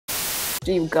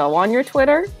Do you go on your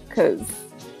Twitter? Because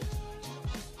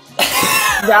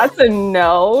that's a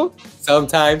no.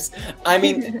 Sometimes. I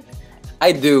mean,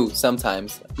 I do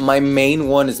sometimes. My main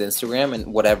one is Instagram,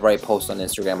 and whatever I post on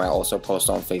Instagram, I also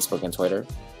post on Facebook and Twitter.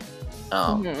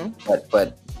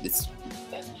 But it's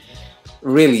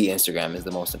really Instagram is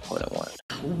the most important one.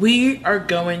 We are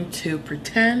going to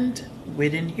pretend we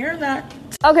didn't hear that.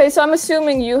 Okay, so I'm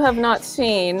assuming you have not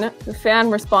seen the fan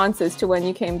responses to when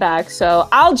you came back, so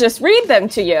I'll just read them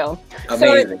to you.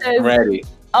 Amazing. So I'm ready.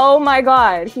 Oh my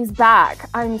God, he's back.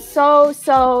 I'm so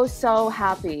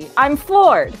happy. I'm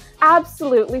floored.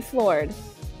 Absolutely floored.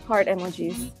 Heart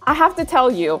emojis. I have to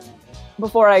tell you,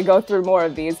 before I go through more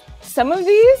of these, some of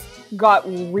these got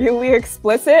really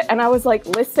explicit, and I was like,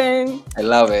 listen. I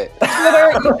love it.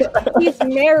 Twitter, he's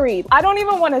married. I don't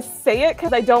even want to say it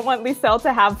because I don't want Lisel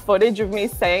to have footage of me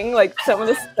saying like some of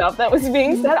the stuff that was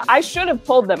being said. I should have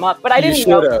pulled them up, but I didn't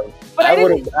know. But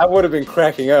I would have been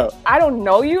cracking up. I don't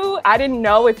know you. I didn't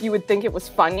know if you would think it was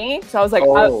funny. So I was like,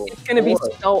 it's going to be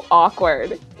so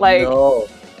awkward. Like, no.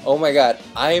 Oh my God,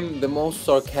 I'm the most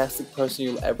sarcastic person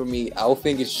you'll ever meet. I will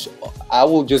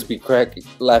just be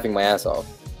laughing my ass off.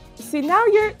 See, now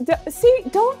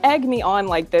don't egg me on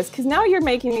like this, because now you're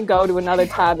making me go to another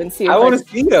tab and see. I want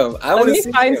to see them. Let me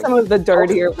find some of the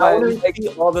dirtier ones. I want to see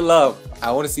all the love.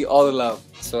 I want to see all the love.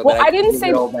 So well, I didn't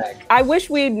say. I wish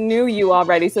we knew you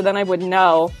already, so then I would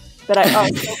know that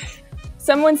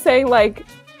someone's saying like,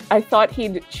 I thought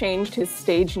he'd changed his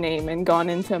stage name and gone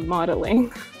into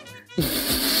modeling.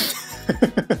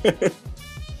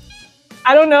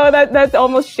 I don't know, that's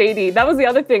almost shady. That was the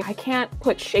other thing. I can't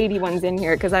put shady ones in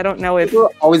here because I don't know if people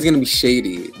are always gonna be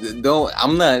shady.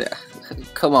 I'm not.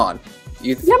 Come on.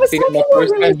 You think my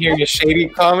first time hearing a shady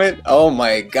comment? Oh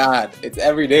my God, it's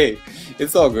every day.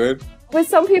 It's all good. But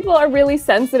some people are really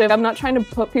sensitive. I'm not trying to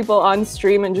put people on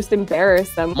stream and just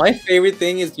embarrass them. My favorite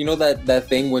thing is, you know that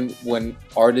thing when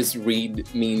artists read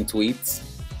mean tweets?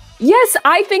 Yes,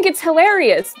 I think it's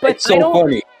hilarious. But it's so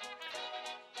funny.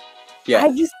 Yeah.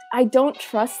 I don't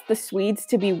trust the Swedes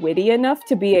to be witty enough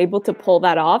to be able to pull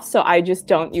that off, so I just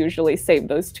don't usually save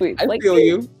those tweets. I feel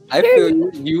you. I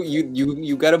feel you.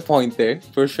 You got a point there,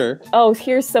 for sure. Oh,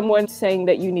 here's someone saying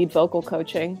that you need vocal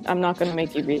coaching. I'm not going to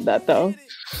make you read that, though.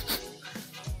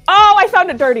 Oh, I found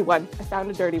a dirty one. Let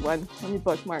me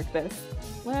bookmark this.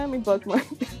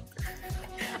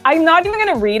 I'm not even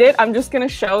going to read it. I'm just going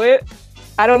to show it.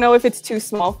 I don't know if it's too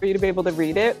small for you to be able to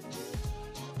read it.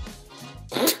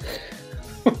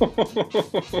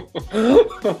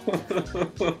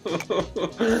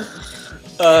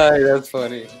 That's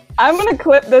funny. I'm gonna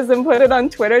clip this and put it on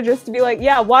Twitter just to be like,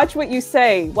 yeah, watch what you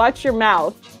say, watch your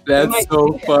mouth. That's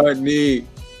so funny.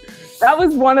 That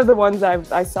was one of the ones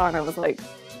I saw and I was like,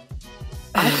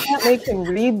 I can't make him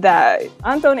read that.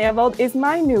 Anton Ewald is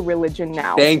my new religion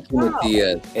now. Thank you,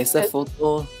 Matías. Esa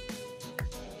foto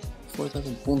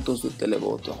 4,000 puntos de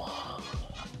televoto.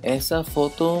 Esa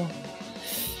foto,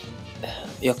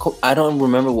 I don't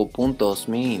remember what puntos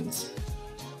means.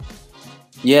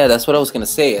 Yeah, that's what I was gonna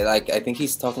say. Like, I think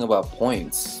he's talking about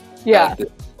points. Yeah. Like,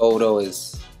 the photo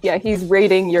is. Yeah, he's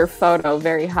rating your photo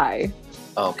very high.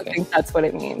 Okay. I think that's what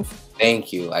it means.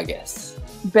 Thank you, I guess.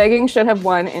 Begging should have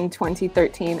won in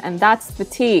 2013, and that's the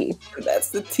tea. That's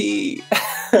the tea.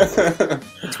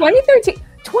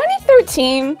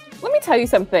 2013, let me tell you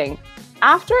something.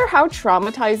 After how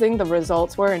traumatizing the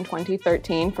results were in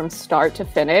 2013 from start to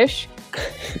finish,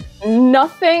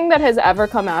 nothing that has ever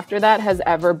come after that has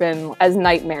ever been as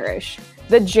nightmarish.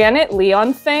 The Janet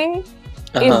Leon thing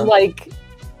is like,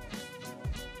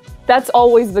 that's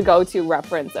always the go-to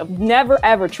reference of never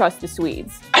ever trust the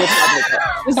Swedes. You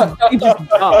just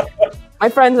don't. My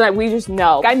friends and I, we just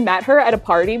know. I met her at a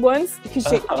party once because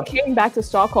she came back to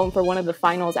Stockholm for one of the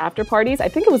finals after parties. I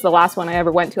think it was the last one I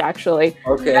ever went to, actually.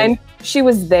 Okay. And she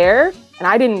was there, and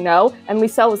I didn't know. And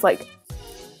Lisel was like,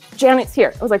 Janet's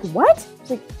here. I was like, what? She's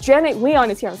like, Janet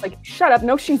Leon is here. I was like, shut up.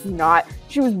 No, she's not.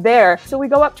 She was there. So we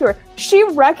go up to her. She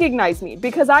recognized me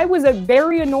because I was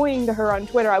very annoying to her on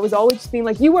Twitter. I was always being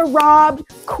like, you were robbed,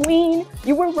 queen.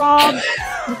 You were robbed.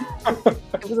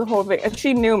 It was a whole thing. And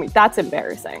she knew me. That's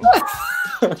embarrassing.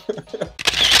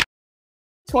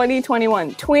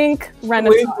 2021, Twink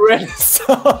Renaissance.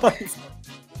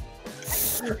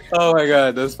 Oh my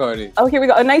God, that's funny. Oh, here we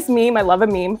go. A nice meme. I love a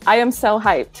meme. I am so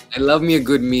hyped. I love me a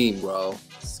good meme, bro.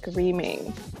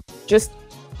 Screaming. Just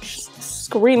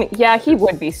screaming. Yeah, he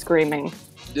would be screaming.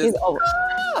 Just,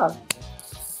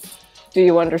 Do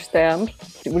you understand?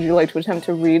 Would you like to attempt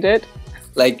to read it?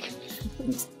 Like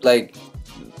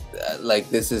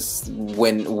this is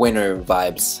winner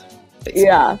vibes. Basically.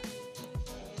 Yeah.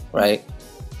 Right?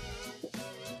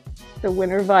 The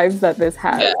winter vibes that this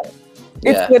has. Yeah.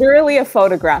 It's literally a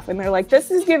photograph, and they're like, "This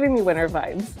is giving me winter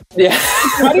vibes." Yeah.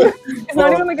 It's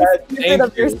not even like a snippet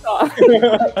of your song.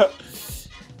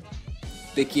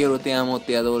 Te quiero, te amo,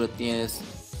 te adoro, tienes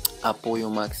apoyo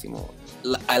máximo.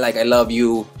 I love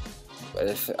you.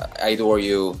 I adore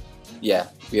you. Yeah,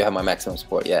 you have my maximum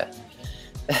support. Yeah.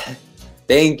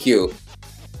 Thank you.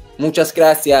 Muchas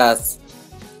gracias.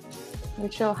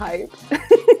 Mucho hype.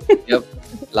 Yep.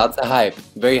 Lots of hype.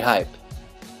 Very hype.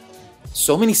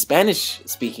 So many Spanish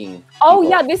speaking. Oh,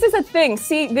 people. yeah, this is a thing.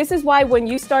 See, this is why when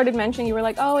you started mentioning, you were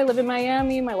like, oh, I live in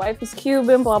Miami, my wife is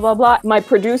Cuban, blah, blah, blah. My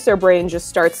producer brain just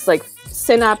starts like,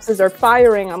 synapses are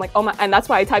firing. I'm like, oh my, and that's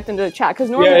why I typed into the chat. Because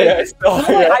normally,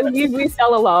 I leave We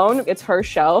Sell Alone, it's her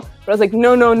show. But I was like,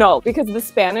 no, because the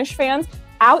Spanish fans,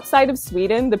 outside of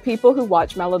Sweden, the people who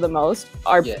watch Mello the most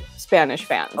are Spanish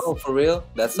fans. Oh, for real?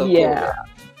 That's so cool.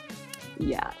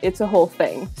 Yeah, it's a whole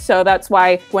thing. So that's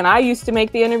why when I used to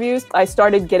make the interviews, I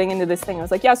started getting into this thing. I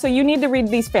was like, yeah, so you need to read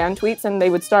these fan tweets. And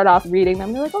they would start off reading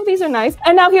them. They're like, oh, these are nice.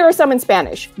 And now here are some in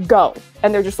Spanish. Go.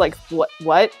 And they're just like,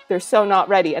 what? They're so not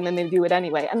ready. And then they do it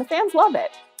anyway. And the fans love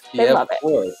it. They love it.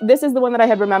 This is the one that I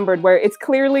had remembered where it's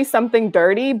clearly something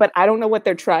dirty, but I don't know what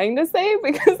they're trying to say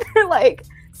because they're like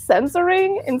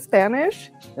censoring in Spanish.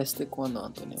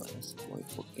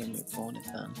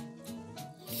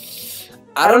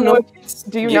 I don't know.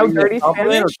 Do you know dirty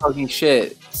Spanish? Or talking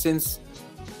shit? Since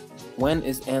when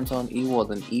is Anton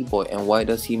Ewald an e-boy, and why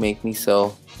does he make me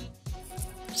so?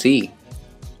 See,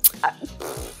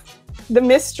 the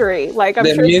mystery. Like I'm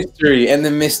the sure mystery, and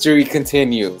the mystery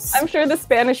continues. I'm sure the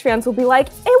Spanish fans will be like,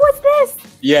 "Hey, what's this?"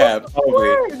 Yeah,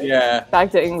 probably. Yeah.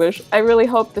 Back to English. I really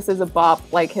hope this is a bop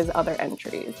like his other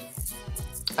entries.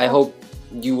 I hope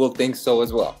you will think so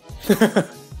as well.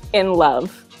 In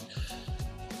love.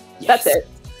 Yes. That's it.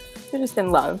 You're just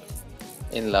in love.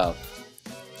 In love.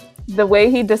 The way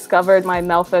he discovered my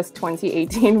Melfest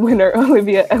 2018 winner,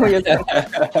 Olivia Elliott.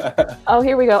 Oh,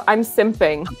 here we go. I'm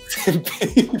simping.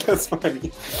 Simping. That's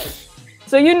funny.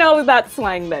 So you know that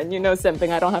slang then. You know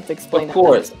simping. I don't have to explain it. Of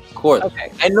course.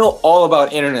 Okay. I know all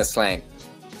about internet slang.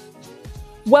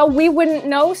 Well, we wouldn't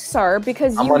know, sir,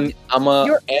 because I'm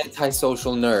a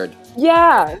antisocial nerd.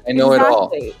 Yeah. I know it all.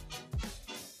 Here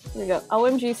we go.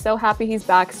 OMG, so happy he's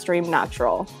back. Stream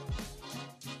natural.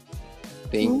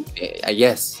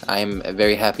 Yes, I'm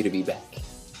very happy to be back.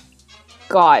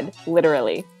 God,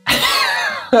 literally.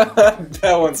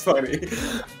 That one's funny.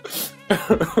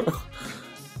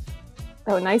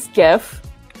 Oh, nice gif.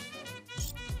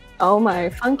 Oh my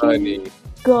funky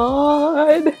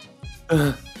God.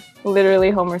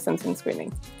 Literally Homer Simpson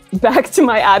screaming. Back to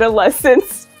my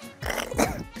adolescence.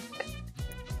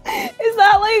 Is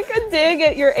that like a dig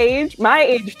at your age? My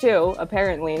age too,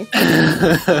 apparently.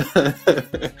 I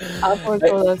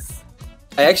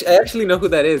actually know who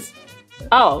that is.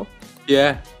 Oh.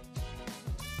 Yeah.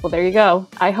 Well, there you go.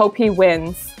 I hope he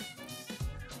wins.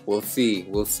 We'll see.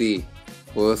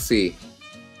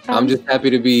 I'm just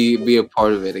happy to be a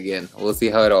part of it again. We'll see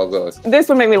how it all goes. This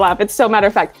one made me laugh. It's so matter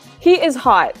of fact. He is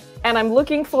hot, and I'm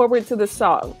looking forward to the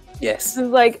song. Yes. It's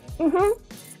like,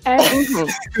 and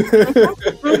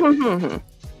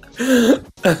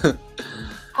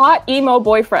hot emo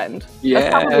boyfriend. Yeah.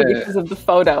 That's probably because of the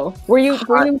photo. Were you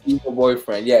emo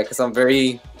boyfriend? Yeah, because I'm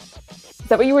very. Is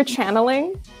that what you were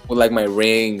channeling? With like my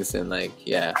rings and like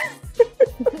yeah.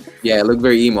 Yeah, I look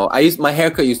very emo. My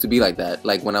haircut used to be like that.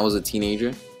 Like when I was a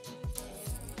teenager.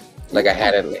 Like I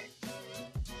had it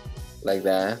like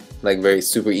that. Like very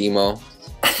super emo.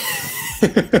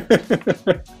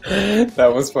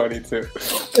 That was funny too.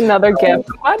 Another gift.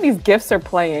 I'm glad these gifts are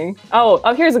playing.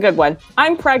 Oh, here's a good one.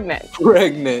 I'm pregnant.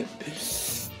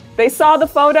 They saw the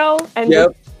photo and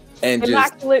and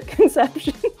immaculate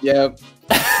conception. Yep.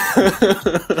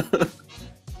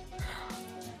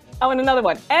 Oh, and another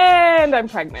one. And I'm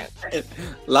pregnant.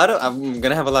 I'm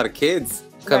gonna have a lot of kids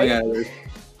coming out of this.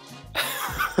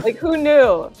 Like who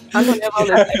knew? Anton Ewald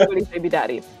is everybody's baby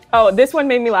daddy. Oh, this one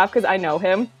made me laugh because I know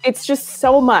him. It's just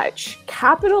so much.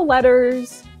 Capital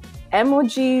letters,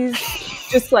 emojis,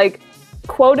 just like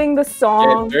quoting the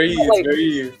song.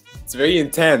 Yeah, it's very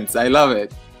intense. I love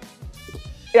it.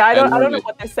 Yeah, I don't know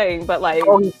what they're saying, but like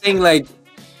he's saying like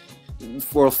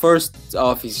for first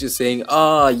off, he's just saying,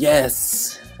 "Ah,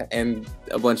 yes," and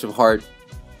a bunch of heart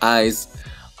eyes.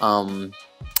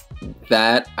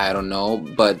 That I don't know,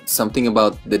 but something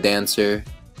about the dancer.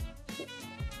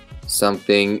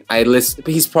 Something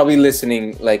he's probably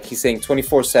listening, like he's saying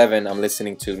 24/7 I'm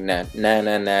listening to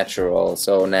natural,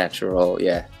 so natural,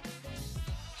 yeah.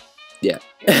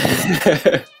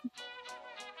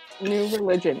 New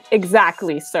religion.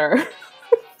 Exactly, sir.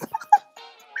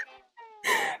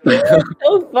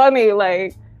 So funny,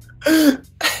 like.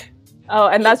 Oh,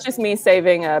 and that's just me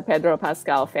saving Pedro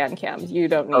Pascal fan cams. You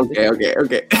don't need.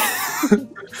 Okay.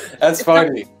 That's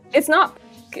funny. It's not.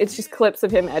 It's just clips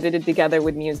of him edited together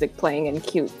with music playing and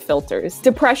cute filters.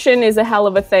 Depression is a hell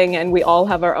of a thing, and we all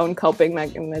have our own coping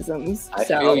mechanisms. I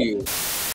feel you.